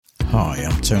Hi,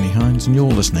 I'm Tony Hines and you're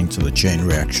listening to the Chain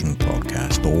Reaction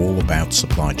Podcast, all about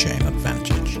supply chain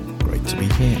advantage. Great to be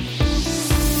here.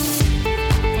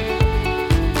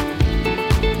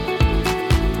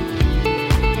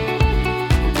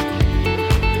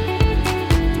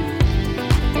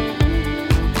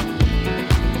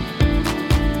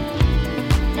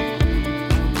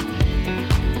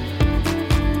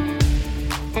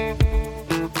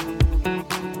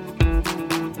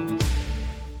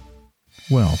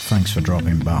 Well, thanks for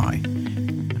dropping by.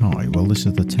 Hi, well, this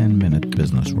is the 10-minute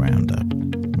business roundup.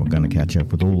 We're going to catch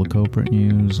up with all the corporate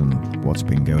news and what's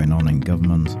been going on in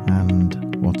government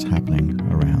and what's happening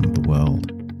around the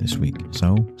world this week.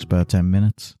 So, spare 10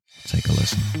 minutes, take a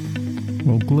listen.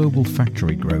 Well, global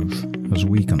factory growth has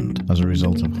weakened as a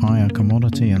result of higher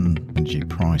commodity and energy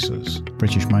prices.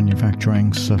 British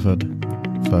manufacturing suffered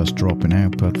first drop in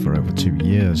output for over 2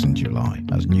 years in July,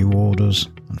 as new orders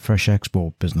and fresh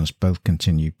export business both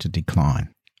continued to decline.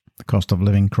 The cost of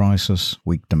living crisis,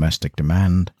 weak domestic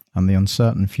demand, and the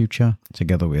uncertain future,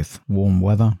 together with warm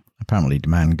weather. Apparently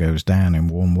demand goes down in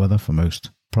warm weather for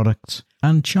most products.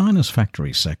 And China's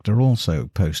factory sector also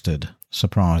posted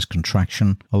surprise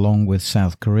contraction, along with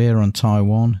South Korea and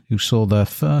Taiwan, who saw their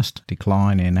first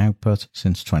decline in output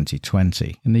since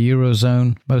 2020. In the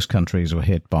Eurozone, most countries were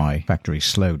hit by factory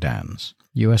slowdowns.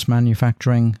 US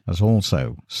manufacturing has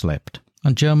also slipped.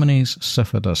 And Germany's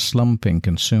suffered a slump in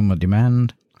consumer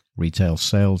demand. Retail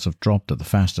sales have dropped at the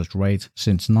fastest rate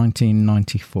since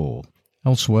 1994.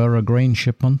 Elsewhere, a grain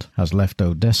shipment has left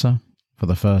Odessa for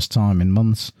the first time in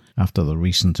months after the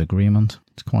recent agreement.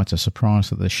 It's quite a surprise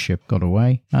that this ship got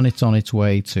away, and it's on its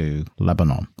way to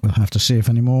Lebanon. We'll have to see if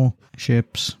any more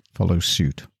ships follow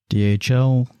suit.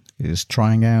 DHL is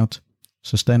trying out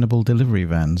sustainable delivery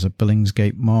vans at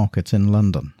Billingsgate Market in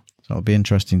London. So it'll be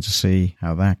interesting to see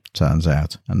how that turns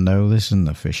out. And no, this isn't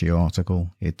a fishy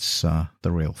article, it's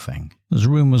the real thing. There's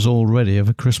rumours already of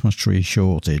a Christmas tree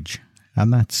shortage,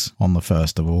 and that's on the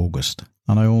 1st of August.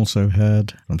 And I also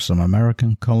heard from some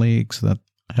American colleagues that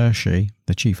Hershey,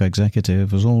 the chief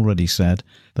executive, has already said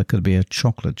there could be a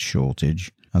chocolate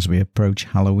shortage as we approach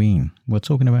Halloween. We're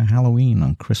talking about Halloween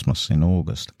on Christmas in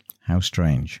August. How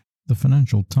strange. The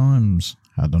Financial Times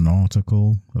had an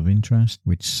article of interest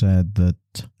which said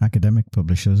that academic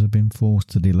publishers have been forced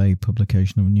to delay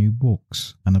publication of new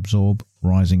books and absorb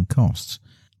rising costs.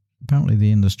 Apparently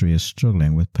the industry is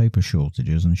struggling with paper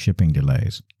shortages and shipping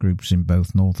delays. Groups in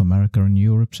both North America and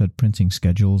Europe said printing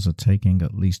schedules are taking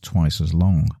at least twice as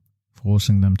long,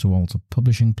 forcing them to alter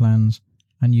publishing plans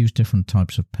and use different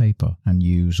types of paper, and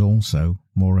use also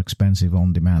more expensive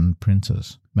on-demand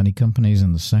printers. Many companies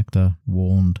in the sector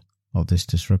warned of this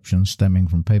disruption stemming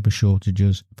from paper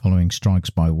shortages following strikes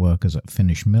by workers at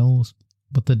Finnish mills,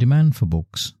 but the demand for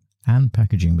books and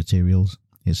packaging materials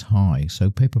is high, so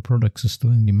paper products are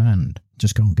still in demand.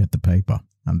 Just can't get the paper.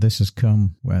 And this has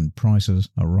come when prices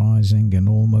are rising in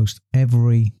almost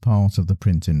every part of the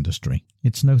print industry.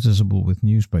 It's noticeable with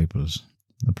newspapers.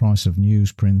 The price of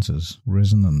newsprint has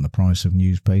risen and the price of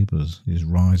newspapers is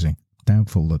rising.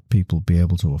 Doubtful that people will be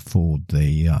able to afford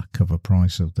the cover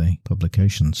price of the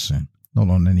publications soon. Not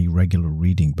on any regular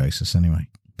reading basis anyway.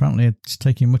 Apparently it's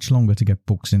taking much longer to get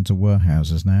books into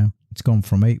warehouses now. It's gone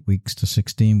from 8 weeks to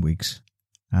 16 weeks.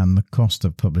 And the cost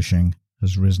of publishing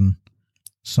has risen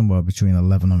somewhere between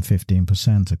 11 and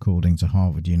 15%, according to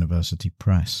Harvard University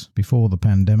Press. Before the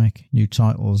pandemic, new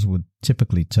titles would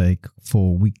typically take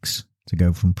 4 weeks to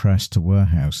go from press to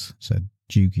warehouse, said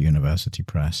Duke University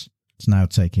Press. It's now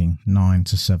taking 9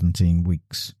 to 17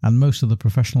 weeks. And most of the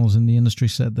professionals in the industry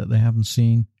said that they haven't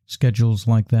seen schedules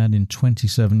like that in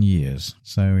 27 years.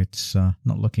 So it's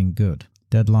not looking good.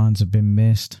 Deadlines have been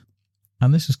missed.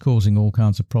 And this is causing all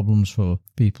kinds of problems for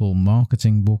people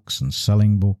marketing books and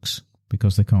selling books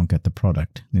because they can't get the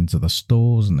product into the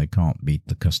stores and they can't meet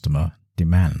the customer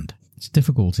demand. It's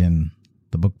difficult in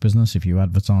the book business if you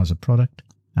advertise a product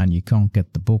and you can't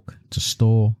get the book to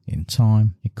store in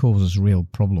time. It causes real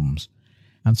problems.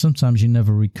 And sometimes you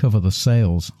never recover the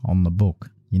sales on the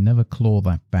book. You never claw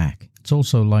that back. It's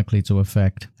also likely to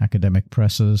affect academic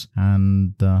presses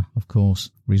and, of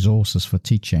course, resources for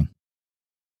teaching.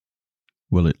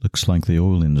 Well, it looks like the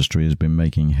oil industry has been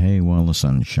making hay while the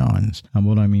sun shines. And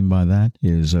what I mean by that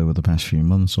is over the past few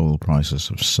months, oil prices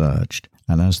have surged.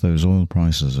 And as those oil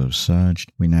prices have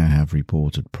surged, we now have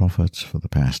reported profits for the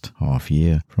past half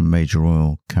year from major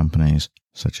oil companies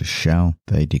such as Shell.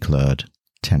 They declared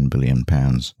 £10 billion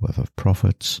worth of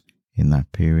profits in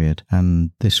that period.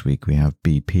 And this week we have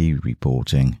BP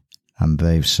reporting, and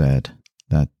they've said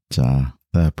that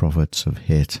their profits have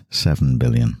hit $7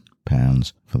 billion.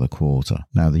 for the quarter.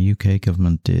 Now, the UK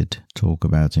government did talk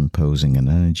about imposing an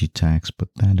energy tax, but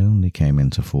that only came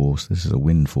into force. This is a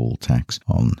windfall tax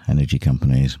on energy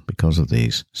companies because of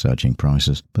these surging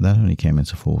prices, but that only came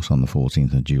into force on the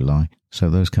 14th of July. So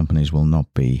those companies will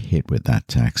not be hit with that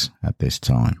tax at this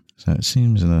time. So it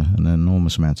seems an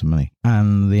enormous amount of money.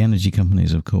 And the energy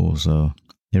companies, of course, are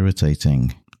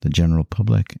irritating the general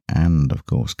public and, of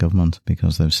course, government,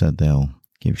 because they've said they'll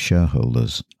give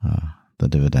shareholders the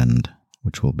dividend,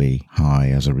 which will be high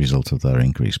as a result of their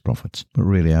increased profits. But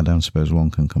really, I don't suppose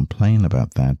one can complain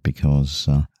about that because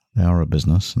they are a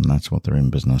business and that's what they're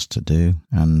in business to do.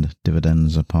 And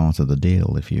dividends are part of the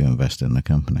deal if you invest in the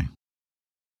company.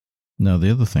 Now,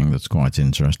 the other thing that's quite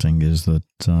interesting is that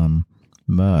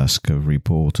Maersk have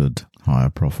reported higher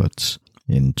profits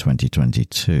in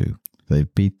 2022.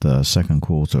 They've beat their second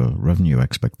quarter revenue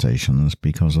expectations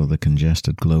because of the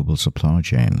congested global supply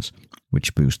chains,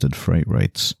 which boosted freight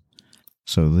rates.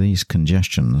 So these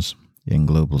congestions in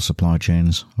global supply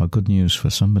chains are good news for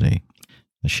somebody,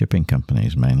 the shipping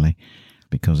companies mainly,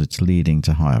 because it's leading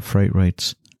to higher freight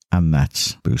rates, and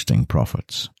that's boosting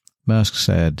profits. Maersk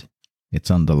said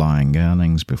its underlying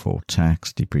earnings before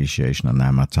tax, depreciation and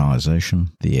amortization,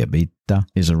 the EBITDA,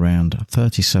 is around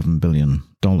 $37 billion,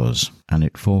 and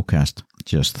it forecast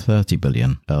just $30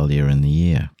 billion earlier in the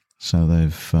year. So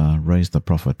they've raised the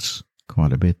profits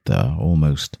quite a bit there,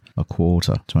 almost a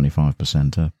quarter,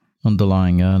 25% up.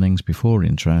 Underlying earnings before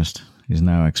interest is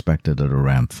now expected at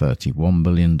around $31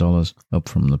 billion, up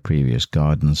from the previous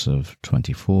guidance of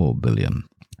 $24 billion.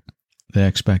 They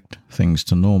expect things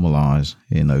to normalise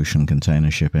in ocean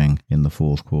container shipping in the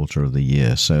fourth quarter of the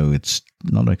year, so it's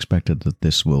not expected that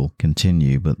this will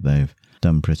continue, but they've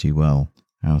done pretty well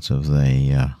out of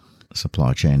the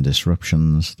supply chain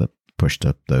disruptions that pushed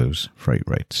up those freight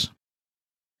rates.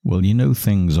 Well, you know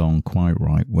things aren't quite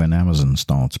right when Amazon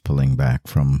starts pulling back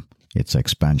from its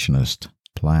expansionist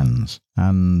plans,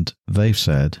 and they've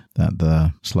said that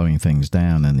they're slowing things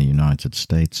down in the United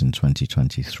States in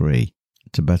 2023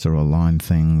 to better align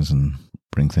things and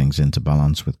bring things into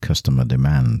balance with customer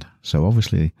demand. So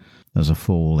obviously there's a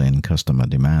fall in customer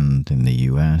demand in the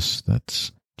US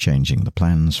that's changing the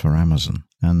plans for Amazon.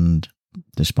 And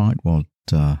despite what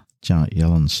Janet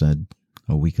Yellen said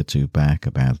a week or two back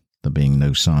about there being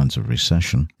no signs of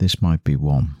recession, this might be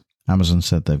one. Amazon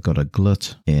said they've got a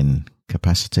glut in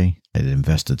capacity. It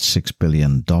invested $6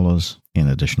 billion in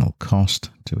additional cost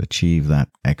to achieve that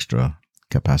extra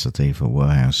capacity for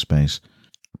warehouse space.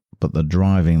 But they're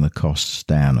driving the costs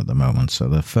down at the moment, so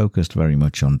they're focused very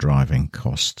much on driving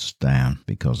costs down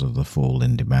because of the fall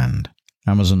in demand.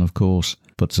 Amazon, of course,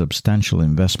 put substantial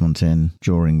investment in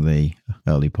during the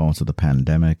early part of the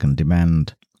pandemic, and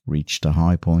demand reached a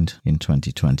high point in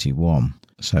 2021.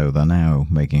 So they're now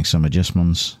making some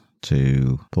adjustments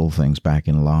to pull things back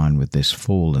in line with this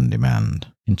fall in demand.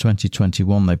 In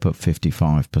 2021, they put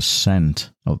 55%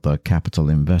 of their capital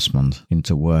investment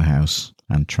into warehouse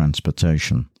and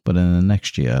transportation, but in the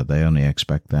next year they only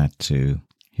expect that to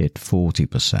hit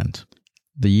 40%.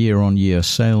 The year-on-year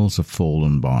sales have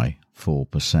fallen by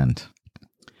 4%.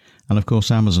 And of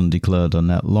course Amazon declared a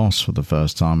net loss for the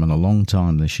first time in a long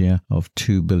time this year of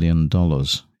 $2 billion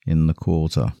in the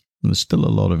quarter. And there's still a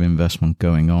lot of investment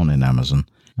going on in Amazon,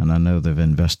 and I know they've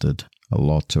invested a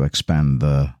lot to expand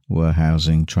their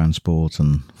warehousing, transport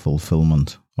and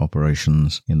fulfillment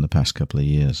operations in the past couple of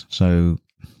years. So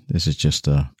this is just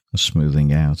a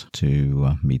smoothing out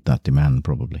to meet that demand,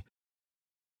 probably.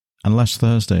 And last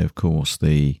Thursday, of course,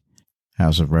 the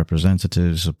House of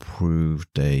Representatives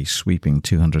approved a sweeping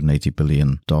 $280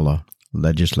 billion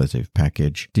legislative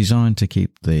package designed to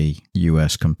keep the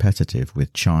US competitive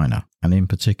with China. And in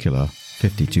particular,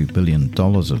 $52 billion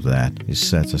of that is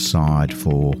set aside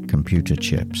for computer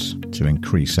chips to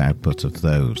increase output of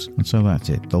those. And so that's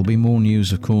it. There'll be more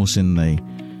news, of course, in the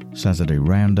Saturday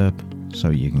Roundup, so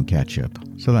you can catch up.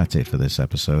 So that's it for this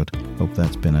episode. Hope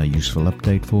that's been a useful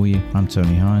update for you. I'm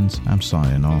Tony Hines. I'm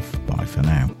signing off. Bye for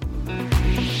now.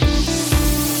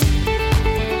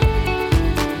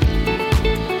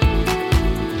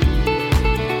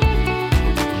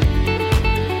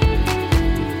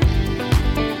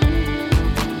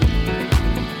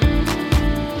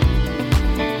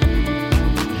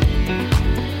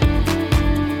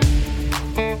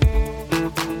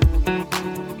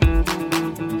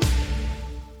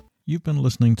 You've been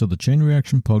listening to the Chain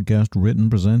Reaction Podcast, written,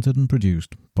 presented and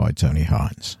produced by Tony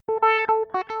Hines.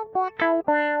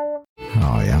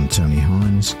 Hi, I'm Tony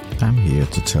Hines. I'm here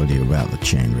to tell you about the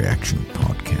Chain Reaction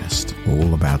Podcast,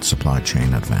 all about supply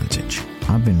chain advantage.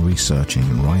 I've been researching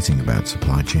and writing about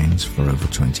supply chains for over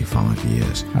 25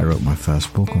 years. I wrote my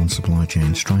first book on supply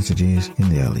chain strategies in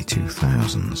the early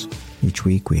 2000s. Each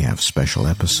week we have special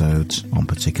episodes on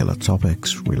particular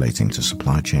topics relating to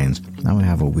supply chains, and we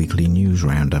have a weekly news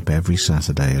roundup every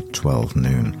Saturday at 12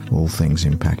 noon, all things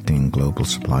impacting global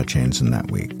supply chains in that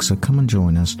week. So come and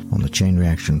join us on the Chain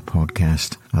Reaction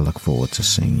podcast. I look forward to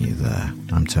seeing you there.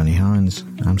 I'm Tony Hines.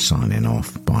 I'm signing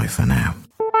off. Bye for now.